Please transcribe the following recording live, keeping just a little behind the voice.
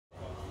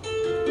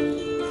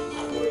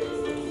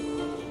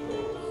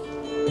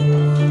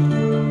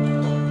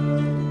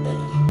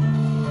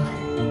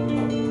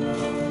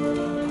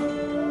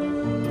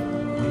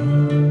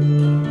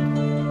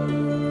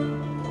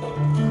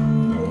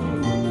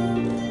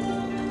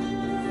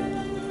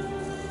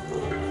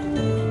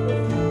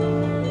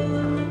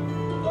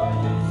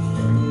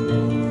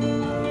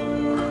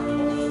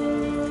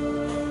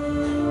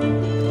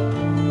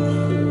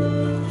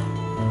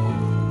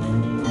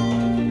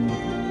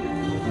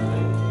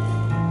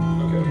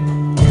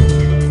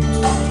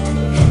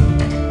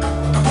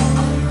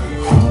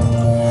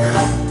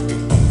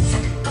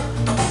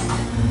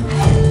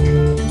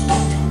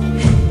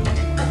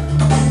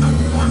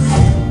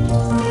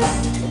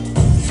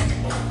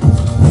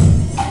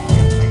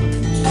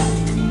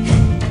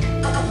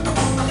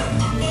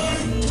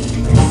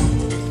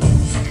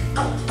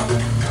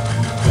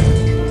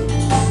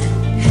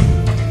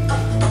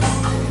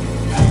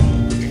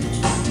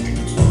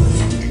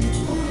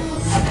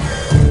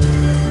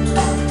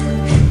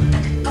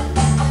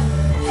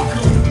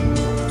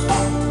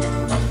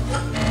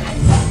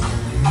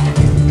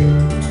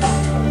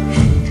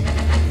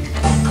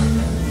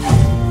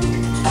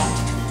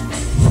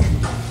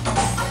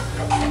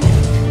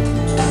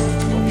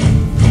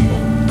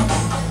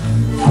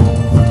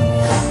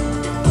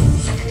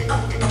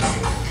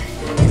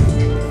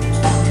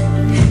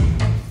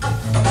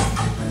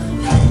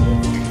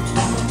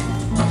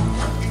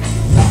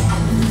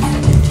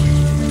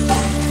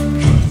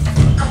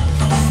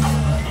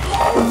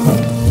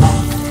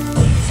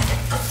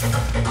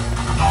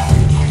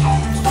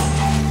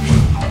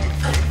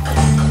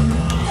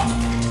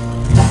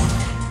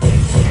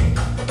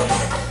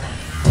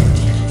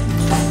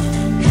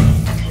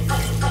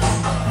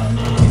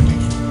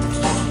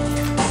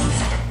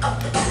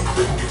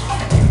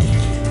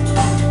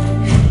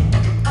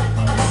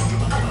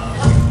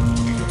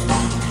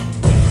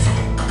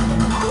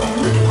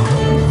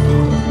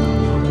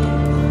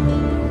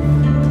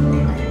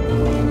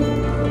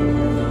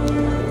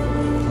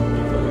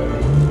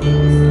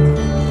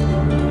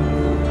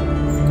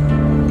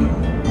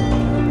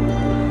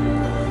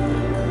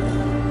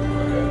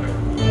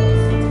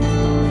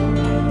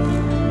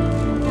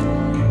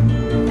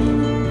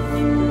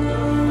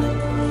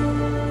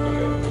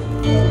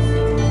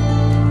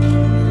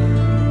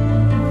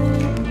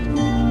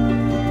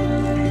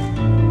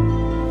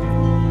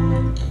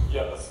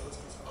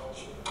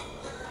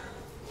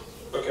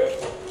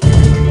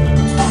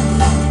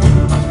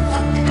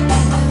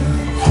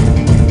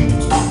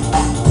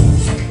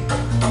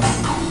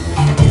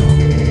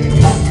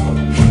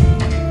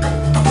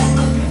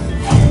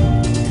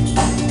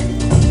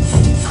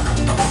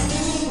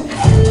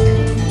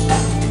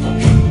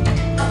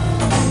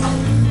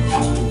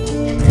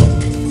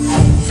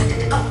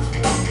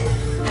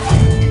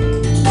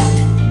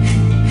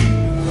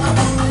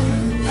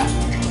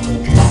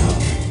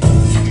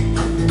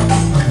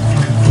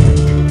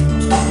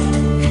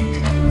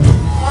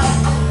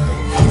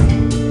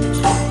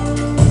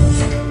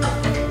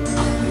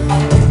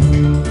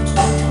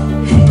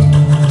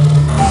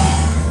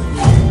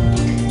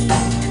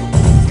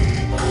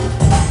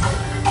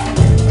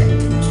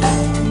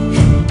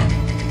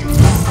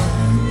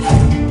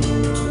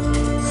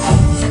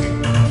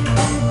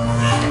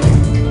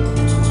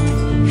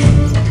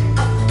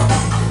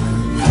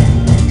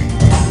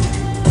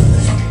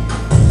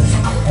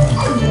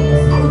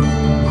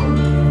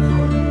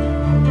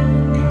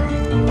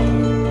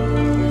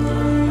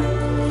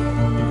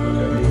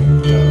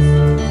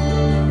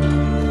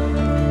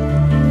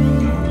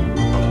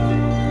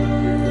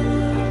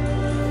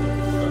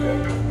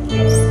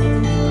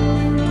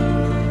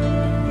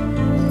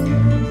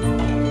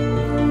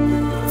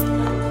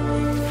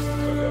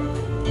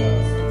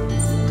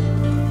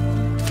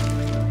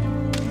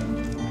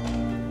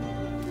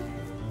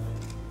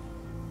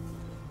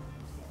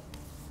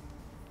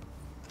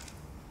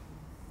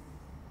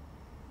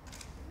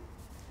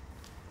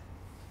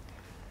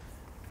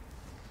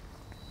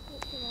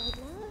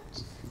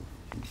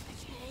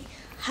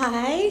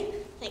Hi,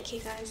 thank you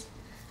guys.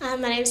 My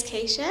name is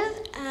Kisha.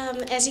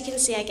 As you can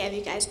see, I gave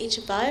you guys each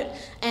a boat,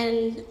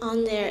 and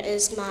on there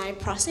is my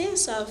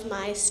process of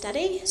my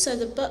study. So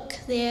the book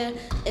there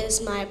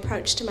is my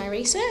approach to my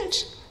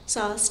research.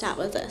 So I'll start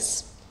with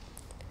this.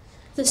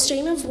 The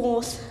stream of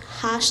warmth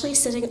harshly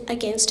sitting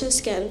against her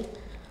skin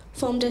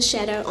formed a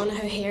shadow on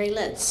her hairy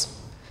lids.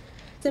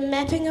 The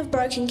mapping of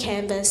broken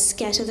canvas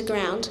scatter the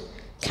ground,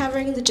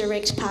 covering the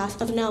direct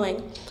path of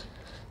knowing.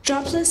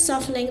 Droplets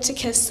softening to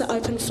kiss the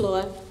open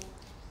floor,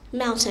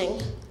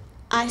 melting,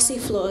 icy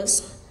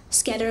floors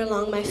scatter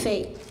along my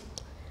feet.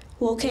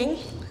 Walking,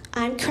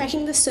 I'm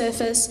cracking the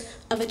surface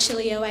of a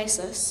chilly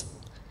oasis.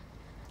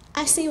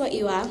 I see what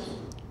you are.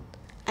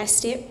 I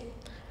step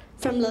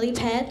from lily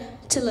pad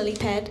to lily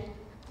pad.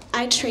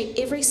 I treat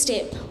every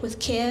step with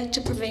care to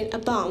prevent a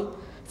bomb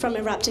from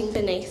erupting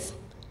beneath.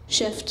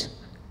 Shift,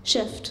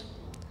 shift.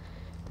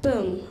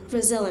 Boom,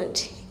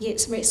 resilient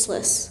yet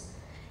restless.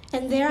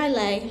 And there I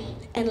lay,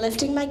 and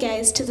lifting my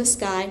gaze to the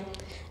sky,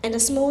 and a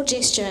small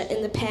gesture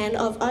in the pan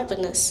of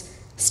openness,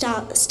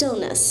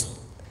 stillness.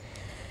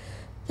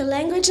 The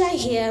language I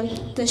hear,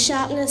 the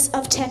sharpness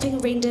of tapping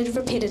rendered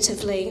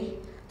repetitively,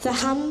 the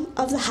hum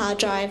of the hard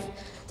drive,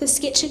 the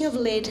sketching of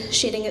lead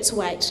shedding its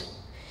weight.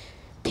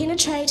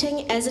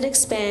 Penetrating as it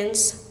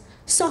expands,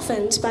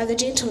 softened by the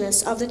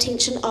gentleness of the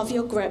tension of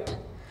your grip,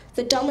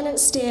 the dominant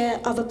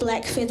stare of a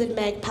black feathered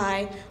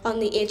magpie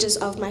on the edges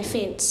of my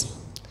fence.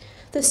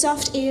 The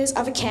soft ears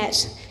of a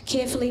cat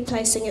carefully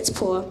placing its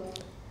paw,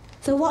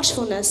 the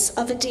watchfulness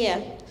of a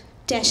deer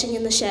dashing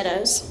in the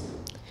shadows.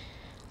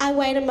 I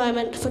wait a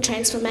moment for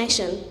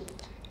transformation,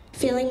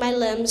 feeling my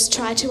limbs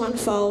try to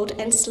unfold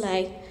and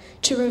slay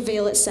to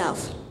reveal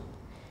itself.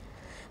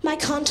 My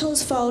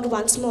contours fold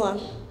once more,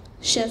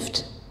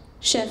 shift,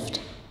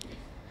 shift.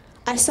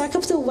 I soak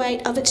up the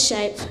weight of its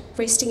shape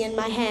resting in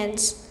my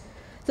hands.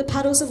 The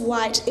puddles of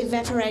white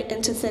evaporate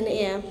into thin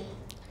air.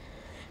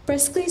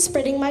 Briskly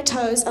spreading my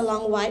toes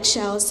along white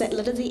shells that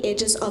litter the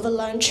edges of a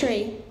lone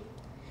tree.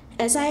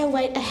 As I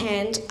await a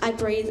hand, I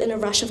breathe in a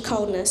rush of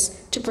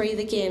coldness, to breathe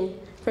again,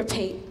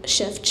 repeat,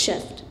 shift,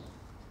 shift.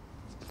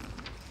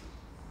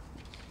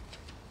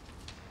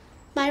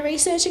 My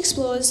research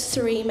explores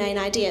three main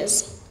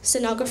ideas: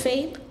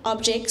 scenography,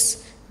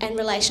 objects, and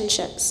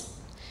relationships.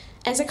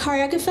 As a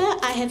choreographer,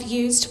 I have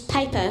used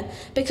paper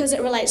because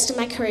it relates to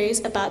my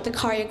queries about the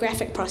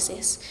choreographic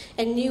process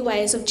and new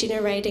ways of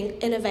generating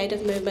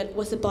innovative movement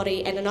with the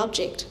body and an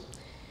object.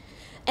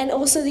 And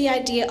also the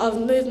idea of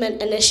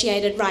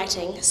movement-initiated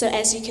writing. So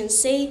as you can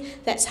see,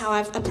 that's how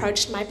I've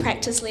approached my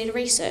practice-led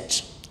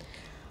research.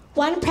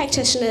 One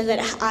practitioner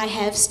that I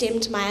have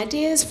stemmed my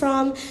ideas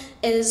from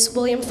is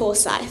William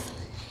Forsythe.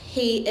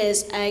 He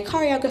is a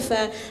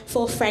choreographer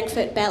for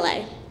Frankfurt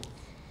Ballet.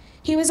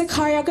 He was a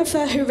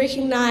choreographer who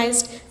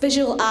recognised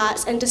visual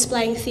arts and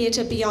displaying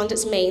theatre beyond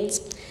its means,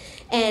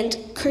 and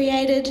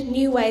created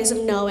new ways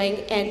of knowing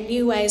and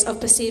new ways of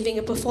perceiving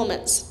a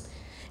performance.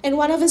 In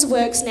one of his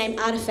works named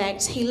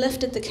Artifacts, he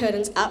lifted the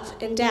curtains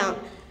up and down,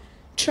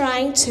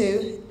 trying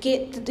to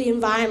get the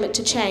environment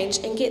to change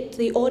and get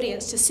the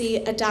audience to see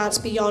a dance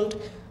beyond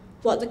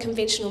what the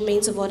conventional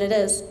means of what it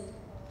is.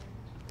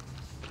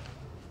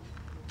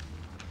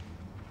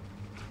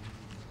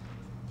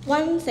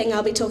 One thing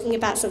I'll be talking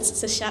about,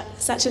 since it's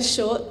such a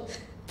short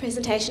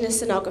presentation,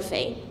 is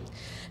scenography.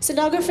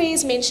 Scenography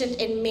is mentioned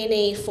in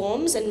many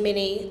forms, in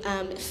many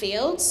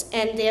fields,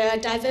 and there are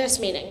diverse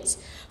meanings.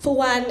 For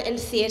one, in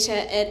theatre,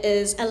 it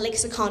is a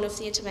lexicon of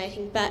theatre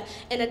making, but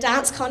in a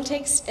dance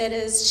context, it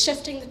is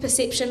shifting the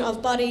perception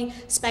of body,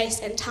 space,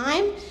 and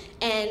time,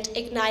 and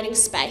igniting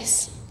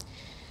space.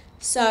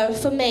 So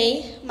for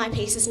me, my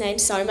piece is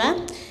named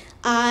Soma.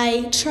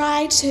 I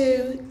try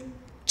to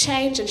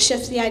change and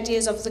shift the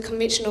ideas of the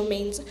conventional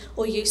means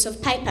or use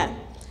of paper.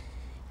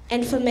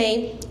 And for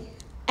me,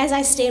 as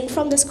I stemmed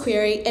from this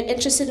query, it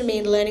interested me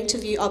in learning to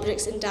view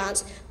objects in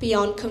dance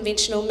beyond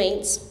conventional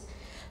means.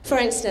 For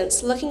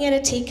instance, looking at a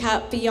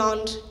teacup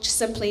beyond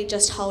simply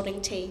just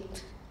holding tea.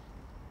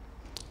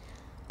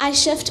 I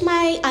shift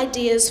my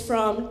ideas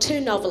from two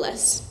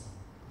novelists.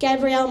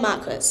 Gabriel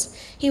Marquez.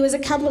 He was a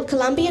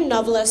Colombian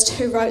novelist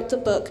who wrote the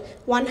book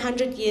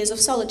 100 Years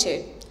of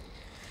Solitude.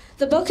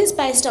 The book is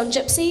based on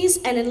gypsies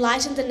and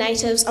enlightened the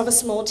natives of a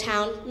small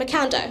town,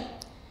 Macondo.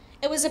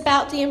 It was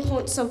about the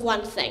importance of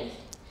one thing,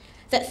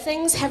 that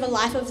things have a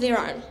life of their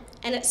own,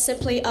 and it's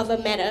simply of a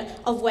matter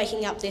of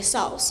waking up their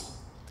souls.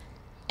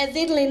 It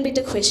then led me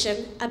to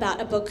question about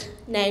a book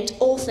named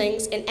All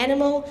Things in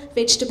Animal,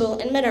 Vegetable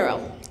and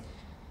Mineral.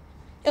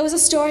 It was a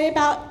story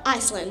about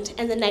Iceland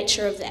and the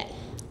nature of that.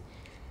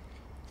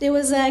 There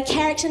was a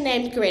character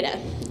named Greta,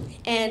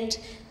 and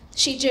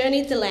she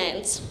journeyed the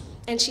lands,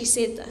 and she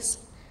said this: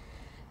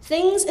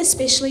 "Things,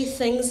 especially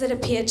things that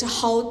appear to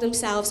hold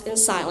themselves in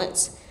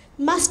silence,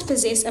 must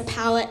possess a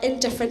power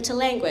indifferent to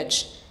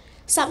language,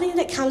 something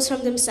that comes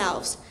from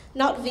themselves,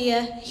 not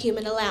via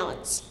human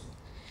allowance.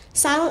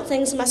 Silent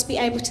things must be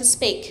able to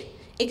speak,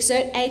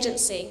 exert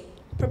agency,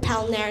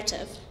 propel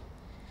narrative."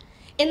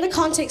 In the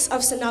context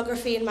of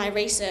scenography in my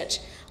research,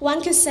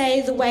 one could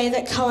say the way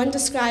that Cohen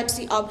describes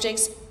the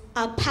objects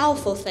are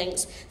powerful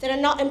things that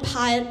are not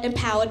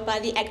empowered by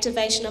the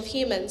activation of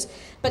humans,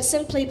 but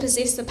simply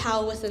possess the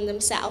power within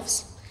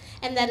themselves.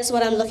 And that is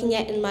what I'm looking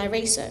at in my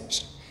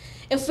research.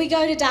 If we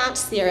go to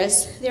dance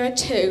theorists, there are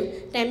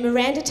two, named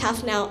Miranda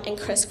Tufnell and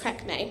Chris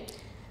Crackney.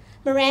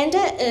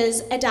 Miranda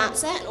is a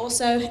dancer and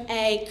also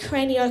a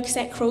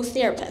craniosacral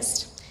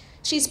therapist.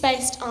 She's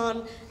based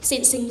on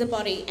sensing the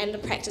body and the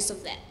practice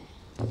of that.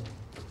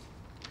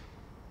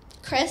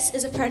 Chris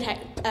is a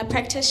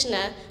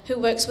practitioner who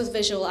works with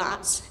visual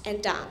arts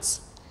and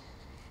dance.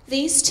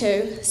 These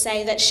two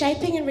say that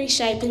shaping and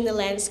reshaping the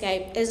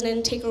landscape is an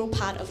integral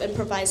part of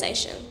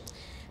improvisation.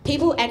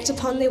 People act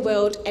upon their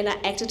world and are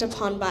acted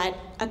upon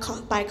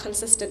by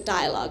consistent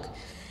dialogue.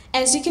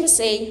 As you can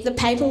see, the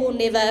paper will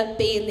never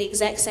be in the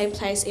exact same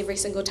place every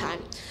single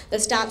time.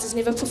 This dance is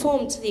never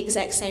performed the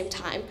exact same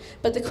time,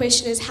 but the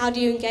question is, how do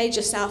you engage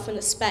yourself in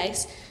a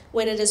space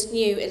when it is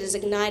new, it is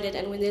ignited,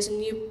 and when there's a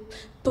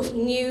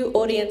new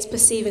audience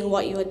perceiving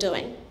what you are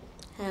doing?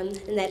 And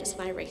that is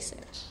my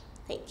research.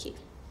 Thank you.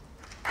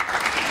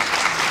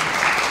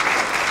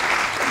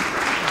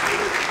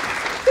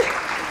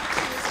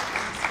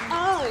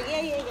 Oh,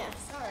 yeah,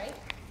 sorry.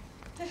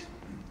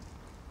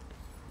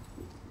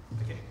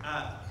 Okay,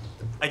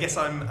 I guess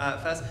I'm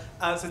first.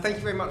 So thank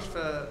you very much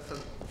for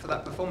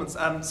that performance.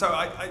 So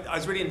I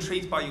was really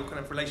intrigued by your kind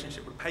of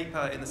relationship with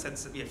paper, in the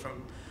sense that,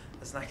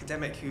 as an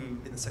academic who,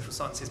 in the social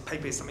sciences,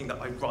 paper is something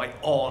that I write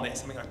on,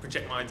 it's something I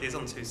project my ideas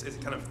onto, so it's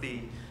kind of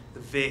the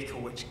vehicle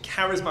which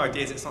carries my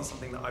ideas. It's not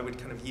something that I would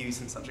kind of use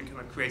in such a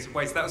kind of creative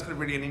way. So that was kind of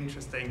really an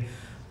interesting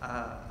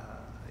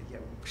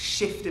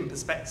shift in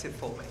perspective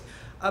for me.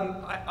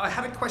 I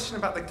had a question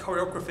about the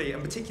choreography,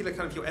 and particularly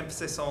kind of your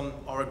emphasis on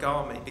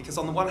origami, because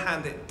on the one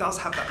hand it does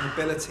have that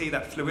mobility,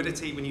 that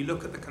fluidity. When you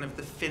look at the kind of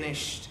the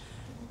finished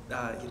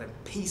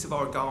piece of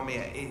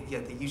origami,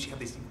 they usually have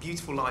these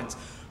beautiful lines,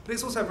 but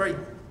it's also a very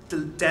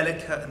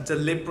delicate and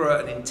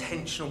deliberate and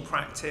intentional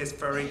practice,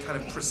 very kind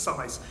of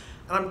precise.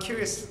 And I'm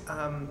curious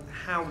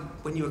how,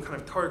 when you were kind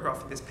of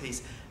choreographing this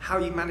piece, how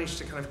you managed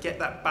to kind of get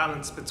that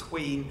balance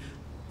between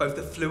both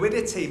the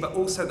fluidity but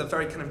also the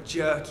very kind of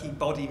jerky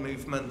body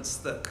movements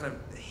that kind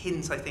of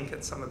hint, I think,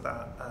 at some of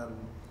that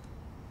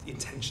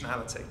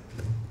intentionality.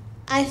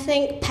 I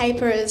think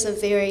paper is a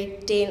very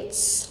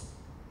dense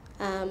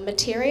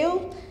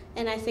material,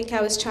 and I think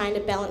I was trying to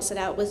balance it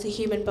out with the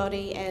human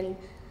body and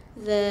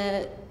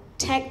the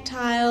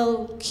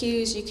tactile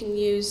cues you can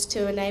use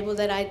to enable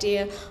that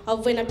idea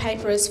of when a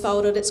paper is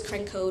folded, it's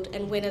crinkled,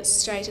 and when it's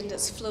straightened,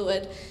 it's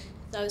fluid.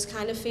 Those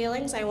kind of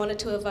feelings I wanted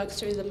to evoke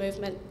through the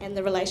movement and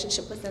the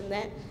relationship within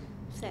that,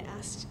 if that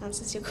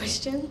answers your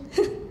question.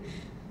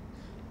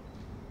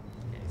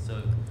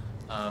 So,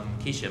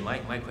 Kisha,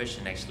 my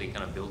question actually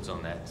kind of builds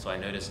on that. So I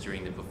noticed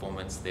during the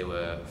performance there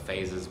were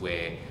phases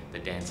where the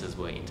dancers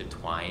were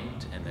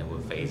intertwined, and there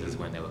were phases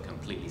when they were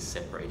completely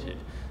separated.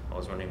 I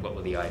was wondering what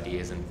were the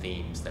ideas and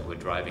themes that were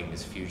driving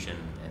this fusion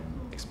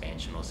and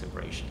expansion or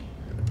separation?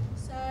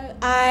 So So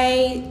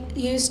I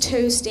use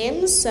 2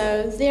 stems,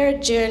 so they're a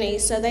journey,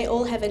 so they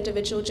all have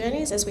individual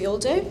journeys, as we all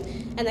do,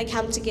 and they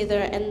come together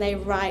and they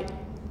write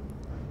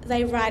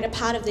a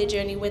part of their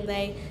journey when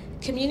they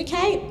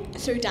communicate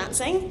through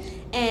dancing,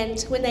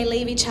 and when they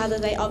leave each other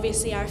they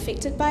obviously are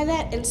affected by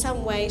that in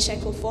some way,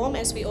 shape or form,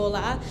 as we all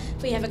are.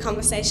 If we have a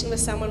conversation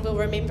with someone, we'll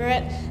remember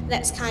it.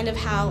 That's kind of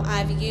how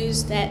I've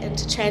used that and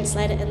to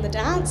translate it in the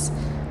dance,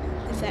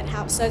 if that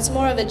helps. So it's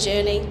more of a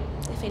journey,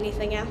 if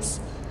anything else.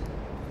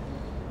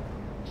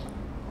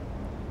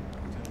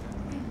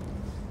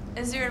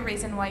 Is there a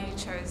reason why you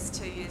chose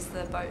to use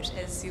the boat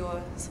as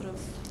your sort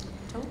of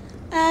tool?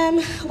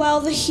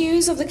 Well, the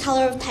hues of the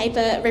colour of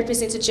paper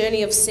represents a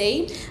journey of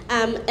sea.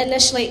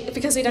 Initially,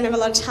 because we don't have a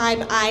lot of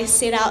time, I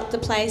set out the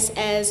place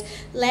as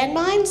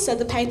landmines, so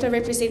the paper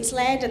represents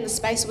land and the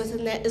space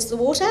within that is the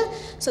water,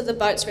 so the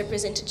boats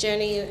represent a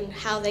journey and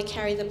how they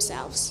carry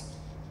themselves.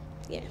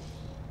 Yeah.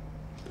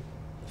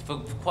 For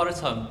quite a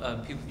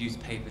time, people use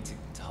paper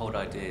to hold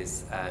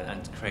ideas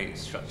and to create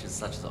structures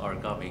such as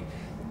origami.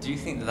 Do you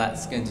think that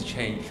that's going to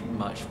change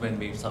much when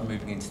we start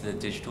moving into the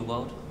digital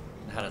world?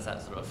 And how does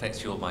that sort of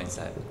affect your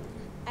mindset?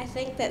 I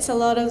think that's a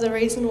lot of the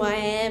reason why I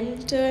am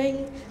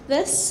doing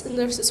this, and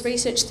this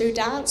research through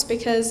dance,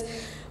 because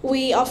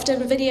we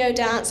often video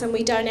dance and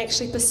we don't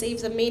actually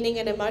perceive the meaning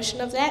and emotion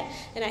of that,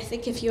 and I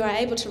think if you are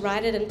able to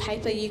write it in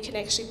paper you can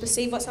actually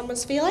perceive what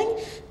someone's feeling,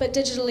 but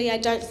digitally I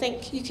don't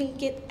think you can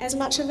get as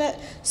much of it,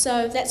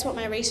 so that's what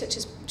my research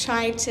is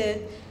trying to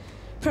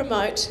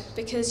promote,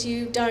 because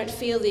you don't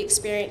feel the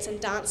experience and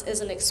dance is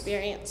an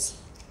experience.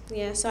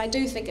 Yeah, so I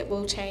do think it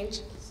will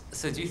change.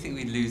 So do you think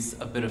we lose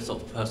a bit of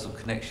sort of personal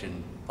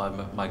connection by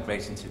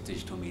migrating to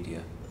digital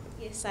media?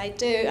 Yes, I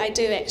do. I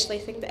do actually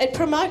think that it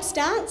promotes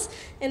dance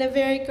in a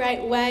very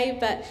great way,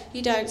 but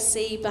you don't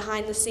see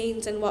behind the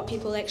scenes and what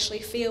people actually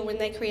feel when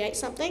they create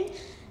something,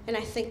 and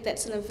I think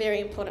that's a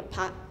very important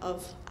part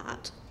of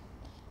art.